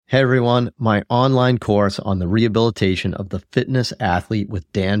Hey everyone, my online course on the rehabilitation of the fitness athlete with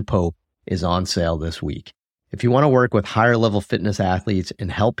Dan Pope is on sale this week. If you want to work with higher level fitness athletes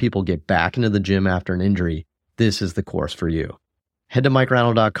and help people get back into the gym after an injury, this is the course for you. Head to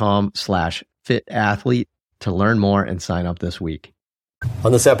MikeReinold.com/fitathlete to learn more and sign up this week.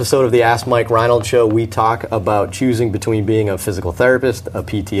 On this episode of the Ask Mike Reinold Show, we talk about choosing between being a physical therapist, a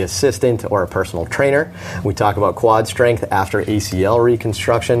PT assistant, or a personal trainer. We talk about quad strength after ACL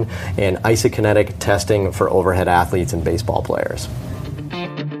reconstruction and isokinetic testing for overhead athletes and baseball players.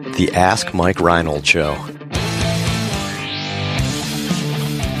 The Ask Mike Reinold Show.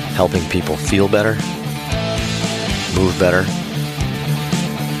 Helping people feel better, move better,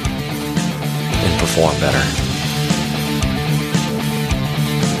 and perform better.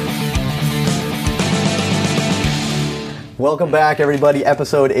 Welcome back, everybody.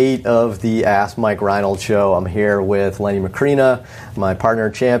 Episode 8 of the Ask Mike Reinold Show. I'm here with Lenny Macrina, my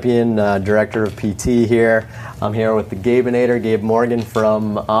partner champion, director of PT here. I'm here with the Gabeinator, Gabe Morgan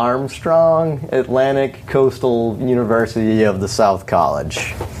from Armstrong Atlantic Coastal University of the South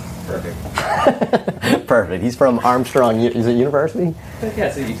College. Perfect. Perfect. He's from Armstrong. Is it university?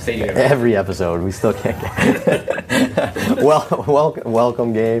 Yeah, so you say university. Every episode, we still can't get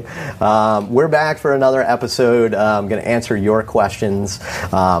welcome, Gabe. We're back for another episode. I'm going to answer your questions.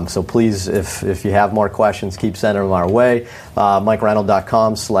 So please, if you have more questions, keep sending them our way.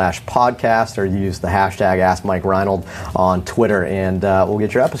 MikeReinold.com/podcast, or use the hashtag AskMikeReinold on Twitter, and we'll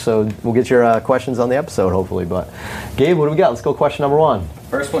get your questions on the episode, hopefully. But Gabe, what do we got? Let's go question number 1.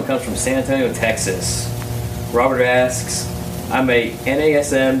 First one comes from San Antonio, Texas. Robert asks, I'm a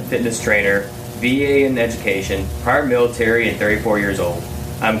NASM fitness trainer, VA in education, prior military, and 34 years old.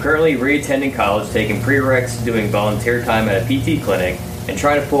 I'm currently re-attending college, taking prereqs, doing volunteer time at a PT clinic, and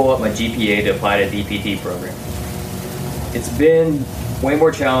trying to pull up my GPA to apply to the DPT program. It's been way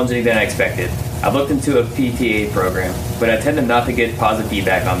more challenging than I expected. I've looked into a PTA program, but I tend not to get positive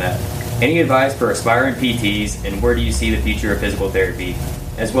feedback on that. Any advice for aspiring PTs, and where do you see the future of physical therapy,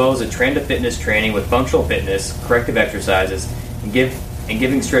 as well as a trend of fitness training with functional fitness, corrective exercises, and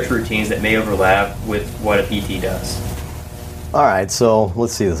giving stretch routines that may overlap with what a PT does? All right, so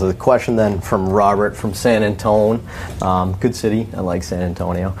let's see. This is a question then from Robert from San Antonio. Good city. I like San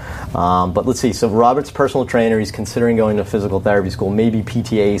Antonio. But let's see. So Robert's a personal trainer. He's considering going to physical therapy school, maybe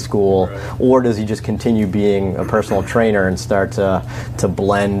PTA school, right. Or does he just continue being a personal trainer and start to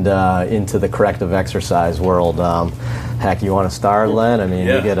blend into the corrective exercise world? Heck, you want to start, Len? I mean,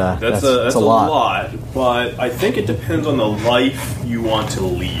 yeah, you get that's a lot. But I think it depends on the life you want to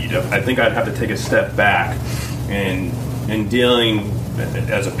lead. I think I'd have to take a step back and dealing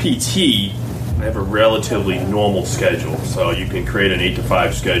as a PT, I have a relatively normal schedule. So you can create an 8 to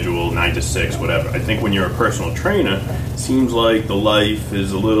 5 schedule, 9 to 6, whatever. I think when you're a personal trainer, it seems like the life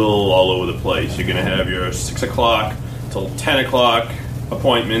is a little all over the place. You're going to have your 6 o'clock till 10 o'clock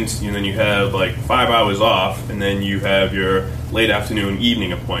appointments, and then you have like 5 hours off, and then you have your late afternoon,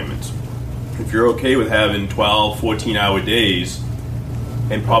 evening appointments. If you're okay with having 12, 14-hour days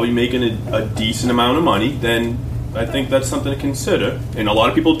and probably making a decent amount of money, then I think that's something to consider, and a lot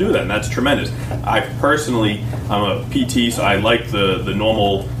of people do that, and that's tremendous. I'm a PT, so I like the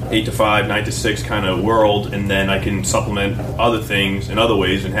normal 8 to 5, 9 to 6 kind of world, and then I can supplement other things in other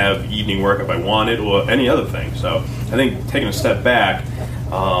ways and have evening work if I want it, or any other thing. So I think taking a step back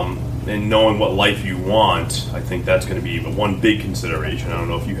and knowing what life you want, I think that's going to be one big consideration. I don't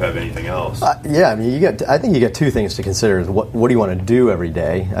know if you have anything else. Yeah, I mean, I think you get two things to consider. What do you want to do every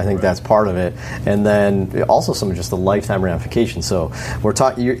day? I think that's part of it, and then also some of just the lifetime ramifications. So we're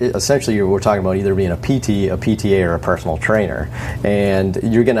talking about either being a PT, a PTA, or a personal trainer, and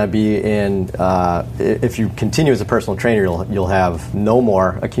you're going to be in. If you continue as a personal trainer, you'll have no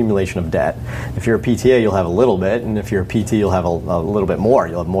more accumulation of debt. If you're a PTA, you'll have a little bit, and if you're a PT, you'll have a little bit more.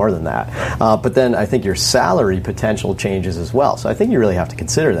 You'll have more than that. But then I think your salary potential changes as well. So I think you really have to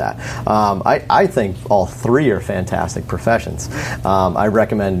consider that. I think all three are fantastic professions. I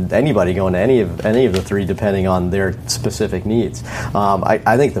recommend anybody going to any of the three depending on their specific needs.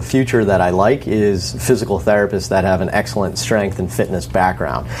 I think the future that I like is physical therapists that have an excellent strength and fitness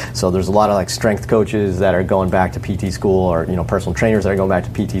background. So there's a lot of like strength coaches that are going back to PT school, or personal trainers that are going back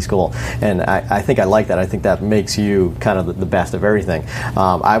to PT school, and I think I like that. I think that makes you kind of the best of everything.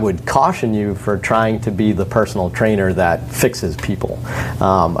 I would would caution you for trying to be the personal trainer that fixes people.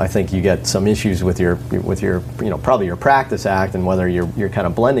 I think you get some issues with your probably your practice act and whether you're kind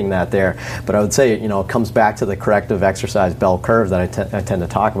of blending that there. But I would say it comes back to the corrective exercise bell curve that I tend to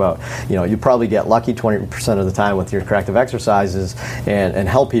talk about. You probably get lucky 20% of the time with your corrective exercises and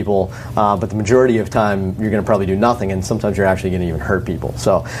help people, but the majority of time you're going to probably do nothing, and sometimes you're actually going to even hurt people.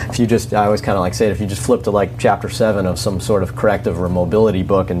 So if you I always kind of like say it, if you just flip to like chapter 7 of some sort of corrective or mobility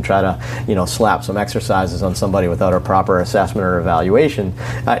book and try to slap some exercises on somebody without a proper assessment or evaluation,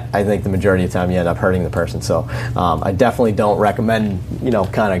 I think the majority of the time you end up hurting the person. So I definitely don't recommend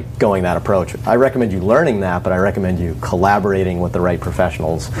kind of going that approach. I recommend you learning that, but I recommend you collaborating with the right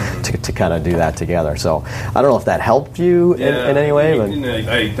professionals to kind of do that together. So I don't know if that helped you in any way. But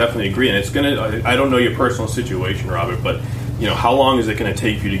I definitely agree, and it's gonna. I don't know your personal situation, Robert, but how long is it going to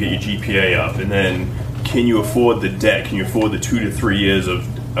take for you to get your GPA up, and then can you afford the debt? Can you afford the 2 to 3 years of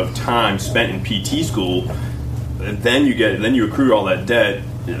time spent in PT school? And then you accrue all that debt.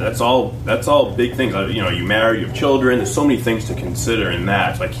 That's all big things. You marry, you have children. There's so many things to consider in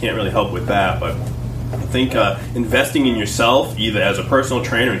that. So I can't really help with that, but I think investing in yourself, either as a personal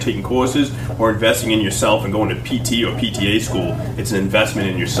trainer and taking courses, or investing in yourself and going to PT or PTA school, it's an investment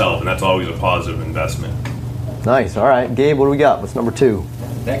in yourself, and that's always a positive investment. Nice. All right, Gabe, what do we got? What's number 2?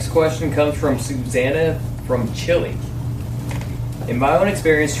 Next question comes from Susanna from Chile. In my own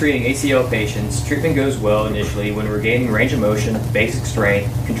experience treating ACL patients, treatment goes well initially when we're gaining range of motion, basic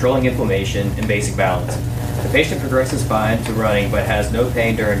strength, controlling inflammation, and basic balance. The patient progresses fine to running but has no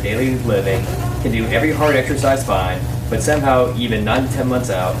pain during daily living, can do every hard exercise fine, but somehow, even 9 to 10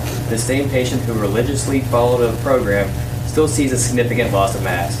 months out, the same patient who religiously followed a program still sees a significant loss of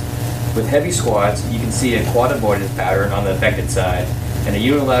mass. With heavy squats, you can see a quad avoidance pattern on the affected side, and a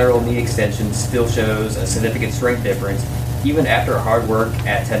unilateral knee extension still shows a significant strength difference even after hard work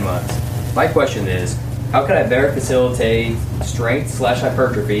at 10 months. My question is, how can I better facilitate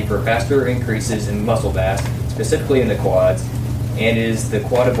strength/hypertrophy for faster increases in muscle mass, specifically in the quads, and is the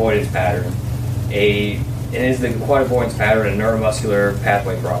quad avoidance pattern a neuromuscular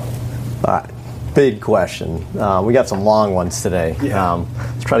pathway problem? Big question. We got some long ones today. Yeah.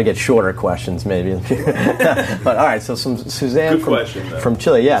 Let's try to get shorter questions, maybe. But all right, so Suzanne from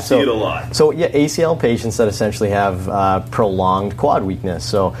Chile. Yeah, see it a lot. So yeah, ACL patients that essentially have prolonged quad weakness.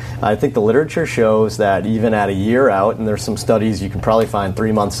 So I think the literature shows that even at a year out, and there's some studies you can probably find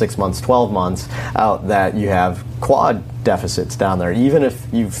 3 months, 6 months, 12 months out, that you have quad deficits down there. Even if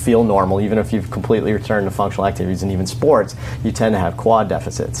you feel normal, even if you've completely returned to functional activities and even sports, you tend to have quad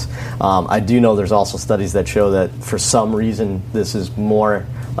deficits. I do know there's also studies that show that for some reason this is more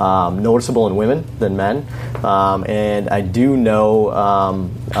noticeable in women than men. And I do know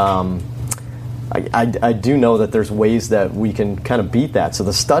I do know that there's ways that we can kind of beat that. So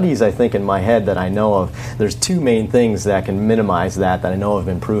the studies, I think, in my head that I know of, there's 2 main things that can minimize that I know have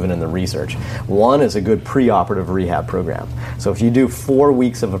been proven in the research. One is a good preoperative rehab program. So if you do 4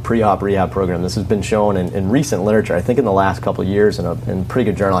 weeks of a pre-op rehab program, this has been shown in recent literature, I think in the last couple of years in a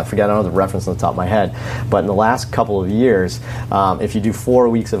pretty good journal. I forget, I don't know the reference on the top of my head, but in the last couple of years, if you do 4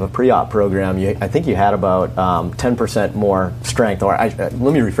 weeks of a pre-op program, I think you had about 10% more strength, or let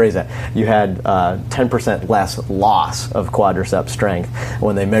me rephrase that. You had 10% less loss of quadricep strength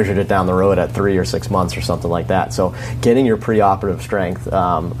when they measured it down the road at 3 or 6 months or something like that. So getting your preoperative strength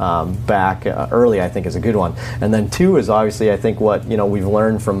back early, I think, is a good one. And then 2 is obviously, I think, what we've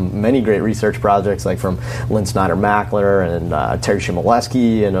learned from many great research projects, like from Lynn Snyder-Mackler and Terry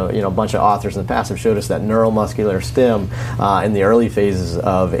Shimoleski and a bunch of authors in the past have showed us that neuromuscular stim in the early phases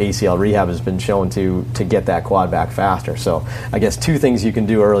of ACL rehab has been shown to get that quad back faster. So I guess 2 things you can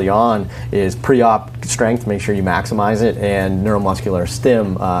do early on is pre-op strength, make sure you maximize it, and neuromuscular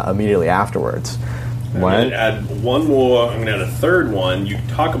stim immediately afterwards. I'm going to add one more. I'm going to add a third one. You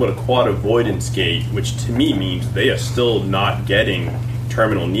talk about a quad avoidance gait, which to me means they are still not getting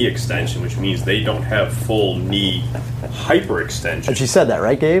terminal knee extension, which means they don't have full knee hyperextension. And she said that,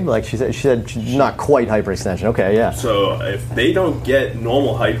 right, Gabe? Like she said she's not quite hyperextension. Okay, yeah. So if they don't get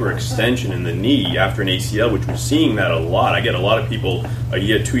normal hyperextension in the knee after an ACL, which we're seeing that a lot, I get a lot of people a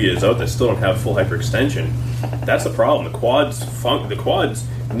year, 2 years out that still don't have full hyperextension. That's the problem. The quads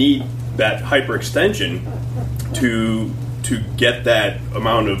need that hyperextension to get that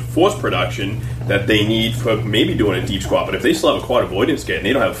amount of force production that they need for maybe doing a deep squat. But if they still have a quad avoidance gait and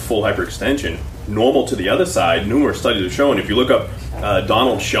they don't have full hyperextension, normal to the other side, numerous studies have shown, if you look up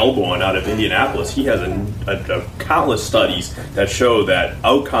Donald Shelbourne out of Indianapolis, he has a countless studies that show that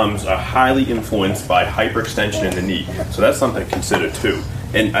outcomes are highly influenced by hyperextension in the knee. So that's something to consider too.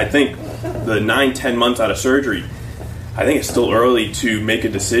 And I think the 9-10 months out of surgery, I think it's still early to make a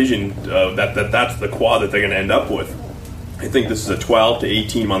decision that's the quad that they're going to end up with. I think this is a 12 to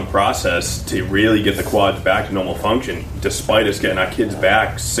 18 month process to really get the quads back to normal function, despite us getting our kids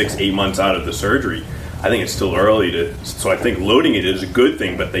back 6-8 months out of the surgery. I think it's still early so I think loading it is a good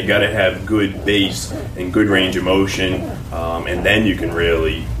thing, but they got to have good base and good range of motion, and then you can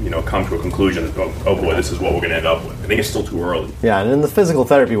really, come to a conclusion that, oh boy, this is what we're going to end up with. I think it's still too early. Yeah, and in the physical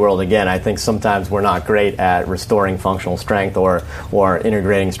therapy world, again, I think sometimes we're not great at restoring functional strength or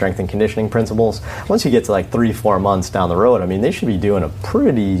integrating strength and conditioning principles. Once you get to like 3-4 months down the road, I mean, they should be doing a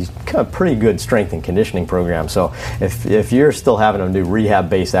pretty good strength and conditioning program. So if you're still having them do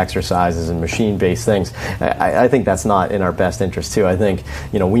rehab-based exercises and machine-based things, I think that's not in our best interest too. I think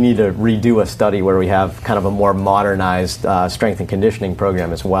we need to redo a study where we have kind of a more modernized strength and conditioning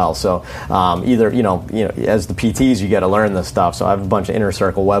program as well. So either as the PTs, you got to learn this stuff. So I have a bunch of inner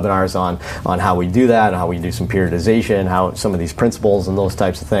circle webinars on how we do that, and how we do some periodization, how some of these principles and those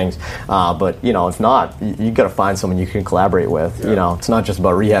types of things. But if not, you got to find someone you can collaborate with. Yeah. It's not just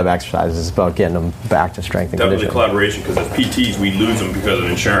about rehab exercises; it's about getting them back to strength and conditioning. Definitely collaboration, because as PTs, we lose them because of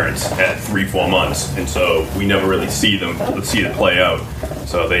insurance at 3-4 months, and so we never really see it play out.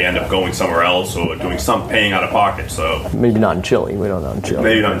 So they end up going somewhere else or doing some paying out of pocket. So maybe not in Chile. We don't know in Chile.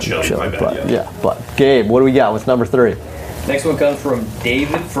 Maybe not in Chile. But Gabe, what do we got? What's number 3? Next one comes from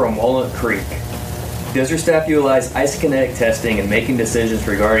David from Walnut Creek. Does your staff utilize isokinetic testing in making decisions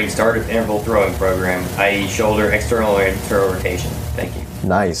regarding start of interval throwing program, i.e. shoulder external or internal rotation? Thank you.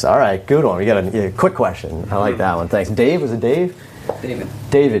 Nice. All right. Good one. We got a quick question. I like that one. Thanks. Dave, was it Dave?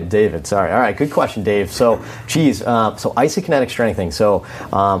 David. Sorry. All right. Good question, Dave. So isokinetic strengthening. So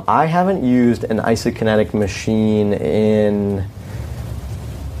I haven't used an isokinetic machine in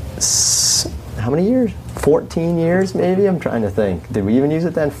how many years? 14 years, maybe? I'm trying to think. Did we even use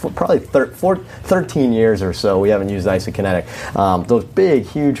it then? Probably 13 years or so we haven't used isokinetic. Those big,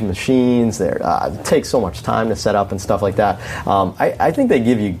 huge machines, they take so much time to set up and stuff like that. I think they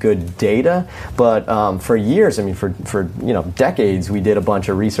give you good data, but for years, for decades, we did a bunch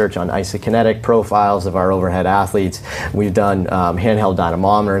of research on isokinetic profiles of our overhead athletes. We've done handheld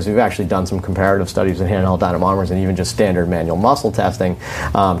dynamometers. We've actually done some comparative studies with handheld dynamometers and even just standard manual muscle testing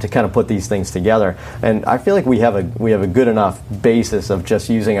to kind of put these things together. And I feel like we have a good enough basis of just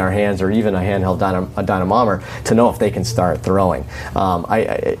using our hands or even a handheld dynamometer to know if they can start throwing.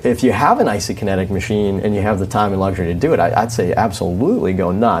 If you have an isokinetic machine and you have the time and luxury to do it, I'd say absolutely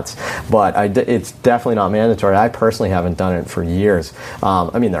go nuts. But it's definitely not mandatory. I personally haven't done it for years.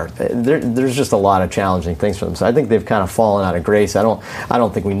 There's just a lot of challenging things for them. So I think they've kind of fallen out of grace. I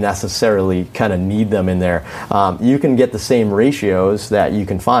don't think we necessarily kind of need them in there. You can get the same ratios that you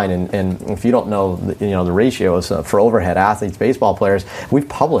can find, and if you don't know the ratios for overhead athletes, baseball players, we've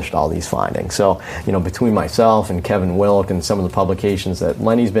published all these findings. So, between myself and Kevin Wilk and some of the publications that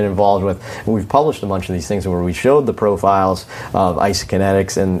Lenny's been involved with, we've published a bunch of these things where we showed the profiles of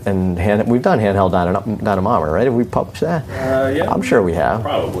isokinetics and we've done handheld dynamometer, right? Have we published that? Yeah. I'm sure we have.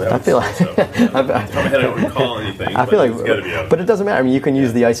 Probably. I feel like so. I don't recall anything. I feel like it's gotta be out. But it doesn't matter. You can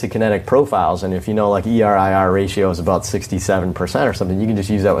use the isokinetic profiles, and if like ER-IR ratio is about 67% or something, you can just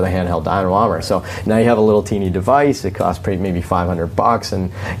use that with a handheld dynamometer. So now you have a little teeny device. It costs maybe $500,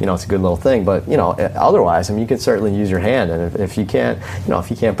 and it's a good little thing. But otherwise, you can certainly use your hand, and if you can't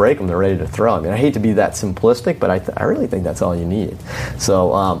break them, they're ready to throw. I hate to be that simplistic, but I really think that's all you need.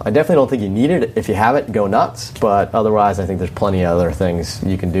 So I definitely don't think you need it. If you have it, go nuts. But otherwise, I think there's plenty of other things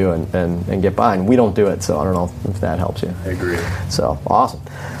you can do and get by. And we don't do it, so I don't know if that helps you. I agree. So awesome.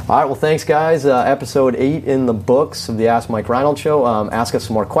 All right, well, thanks, guys. Episode 8 in the books of the Ask Mike Reinold Show. Ask us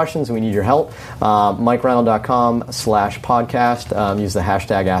some more questions. We need your help. MikeReinold.com/podcast. Use the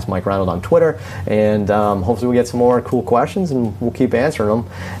hashtag AskMikeReinold on Twitter, and hopefully we get some more cool questions, and we'll keep answering them.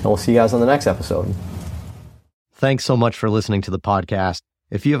 And we'll see you guys on the next episode. Thanks so much for listening to the podcast.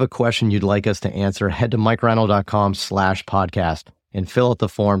 If you have a question you'd like us to answer, head to MikeReinold.com/podcast and fill out the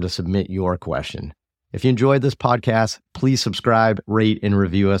form to submit your question. If you enjoyed this podcast, please subscribe, rate, and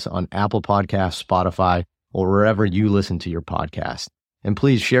review us on Apple Podcasts, Spotify, or wherever you listen to your podcast. And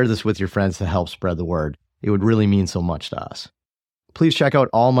please share this with your friends to help spread the word. It would really mean so much to us. Please check out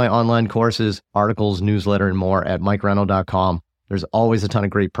all my online courses, articles, newsletter, and more at MikeReinold.com. There's always a ton of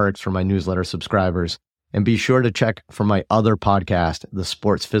great perks for my newsletter subscribers. And be sure to check for my other podcast, the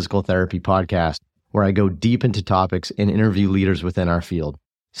Sports Physical Therapy Podcast, where I go deep into topics and interview leaders within our field.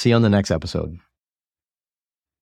 See you on the next episode.